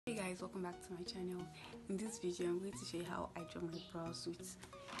guys, welcome back to my channel. In this video I'm going to show you how I draw my brows with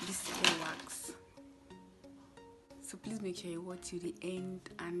this hair wax. So please make sure you watch to the end,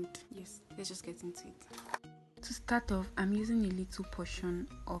 and yes, let's just get into it. To start off, I'm using a little portion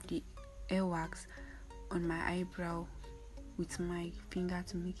of the hair wax on my eyebrow with my finger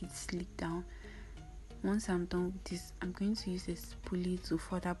to make it slick down. Once I'm done with this, I'm going to use a spoolie to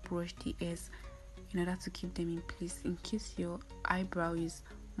further brush the hairs in order to keep them in place. In case your eyebrow is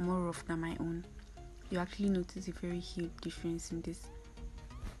more rough than my own, you actually notice a very huge difference in this.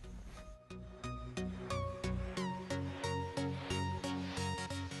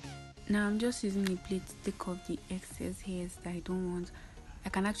 Now I'm just using a blade to take off the excess hairs that I don't want. I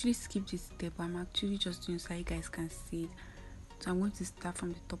can actually skip this step, but I'm actually just doing so you guys can see it. So I'm going to start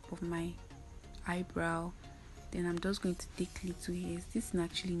from the top of my eyebrow, then I'm just going to take little hairs. This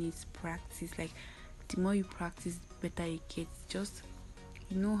actually needs practice. Like, the more you practice, the better it gets. Just,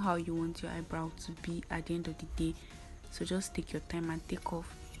 you know how you want your eyebrow to be at the end of the day, so just take your time and take off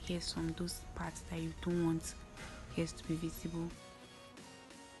hairs from those parts that you don't want hairs to be visible.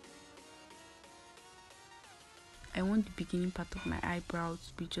 I want the beginning part of my eyebrow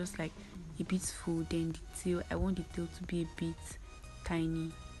to be just like a bit full, then the tail, I want the tail to be a bit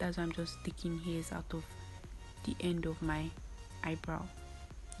tiny. That's why I'm just taking hairs out of the end of my eyebrow.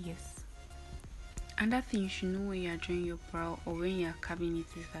 Yes. Another thing you should know when you are drawing your brow or when you are carving it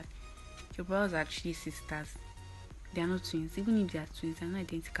is that your brows are actually sisters. They are not twins. Even if they are twins, they are not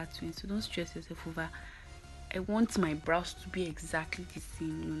identical twins. So don't stress yourself over, I want my brows to be exactly the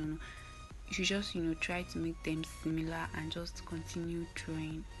same. No. You should just, try to make them similar and just continue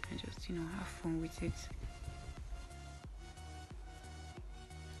drawing and just, have fun with it.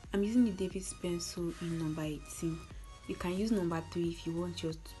 I'm using the David's pencil in number 18. You can use number 3 if you want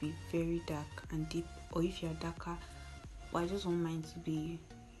yours to be very dark and deep, or if you're darker, but I just want mine to be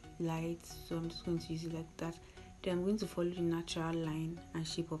light, so I'm just going to use it like that. Then I'm going to follow the natural line and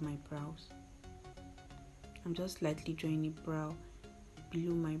shape of my brows. I'm just lightly drawing a brow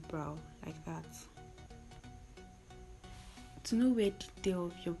below my brow like that. To know where the tail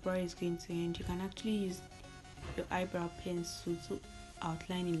of your brow is going to end, you can actually use your eyebrow pencil to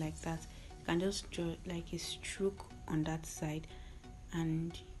outline it like that. You can just draw like a stroke on that side,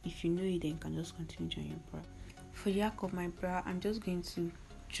 and if you know it, then you can just continue drawing your brow. For the arc of my brow, I'm just going to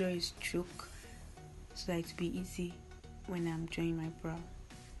draw a stroke so that it will be easy when I'm drawing my brow.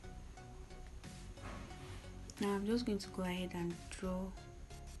 Now I'm just going to go ahead and draw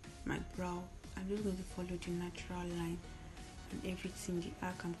my brow. I'm just going to follow the natural line and everything, the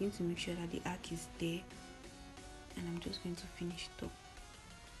arc. I'm going to make sure that the arc is there, and I'm just going to finish it up.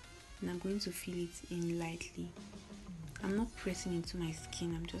 And I'm going to fill it in lightly. I'm not pressing into my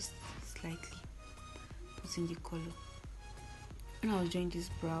skin, I'm just slightly putting the color. When I was drawing this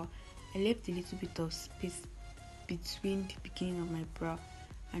brow, I left a little bit of space between the beginning of my brow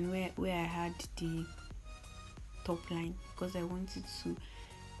and where I had the top line, because I wanted to,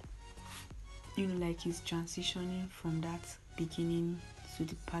 like it's transitioning from that beginning to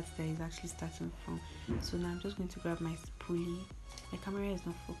the part that is actually starting from. So now I'm just going to grab my spoolie. My camera is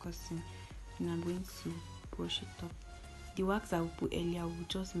not focusing, and I'm going to brush it up. The wax I will put earlier will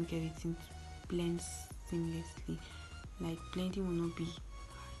just make everything blend seamlessly. Like, blending will not be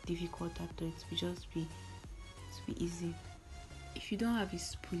difficult at all. It will just be easy. If you don't have a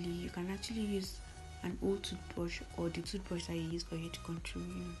spoolie, you can actually use an old toothbrush or the toothbrush that you use for hair control,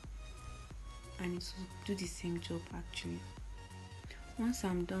 and it will do the same job actually. Once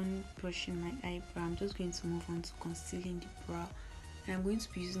I'm done brushing my eyebrow, I'm just going to move on to concealing the brow, and I'm going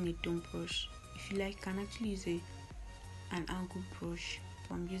to be using a dome brush. If you like, you can actually use an angle brush,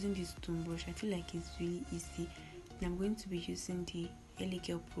 but I'm using this dome brush. I feel like it's really easy. And I'm going to be using the LA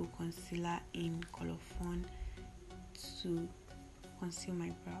Girl Pro concealer in color Fawn to conceal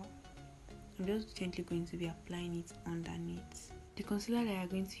my brow. I'm just gently going to be applying it underneath. The concealer that you're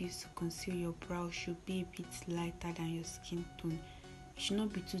going to use to conceal your brow should be a bit lighter than your skin tone. It should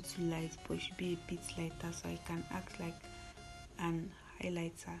not be too light, but it should be a bit lighter so it can act like an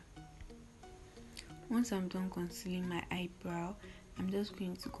highlighter. Once I'm done concealing my eyebrow, I'm just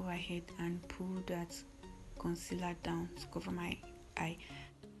going to go ahead and pull that concealer down to cover my eye.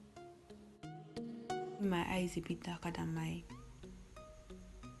 My eye is a bit darker than my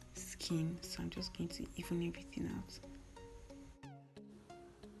skin, so I'm just going to even everything out.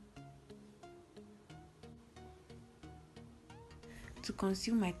 To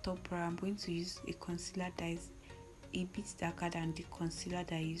conceal my top brow, I'm going to use a concealer that is a bit darker than the concealer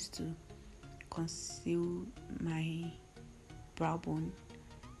that I used to conceal my brow bone,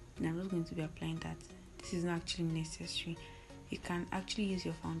 and I'm just going to be applying that. This is not actually necessary. You can actually use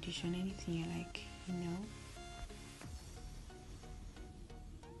your foundation, anything you like, you know.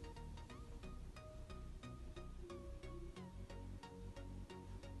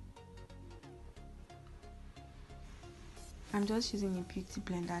 I'm just using a beauty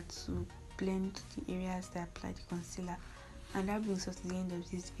blender to blend the areas that I applied the concealer. And that brings us to the end of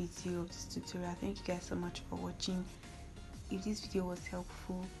this video, of this tutorial. Thank you guys so much for watching. If this video was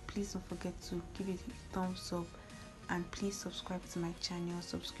helpful, please don't forget to give it a thumbs up, and please subscribe to my channel.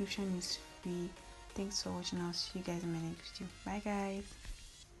 Subscription is free. Thanks for watching. I'll see you guys in my next video. Bye guys.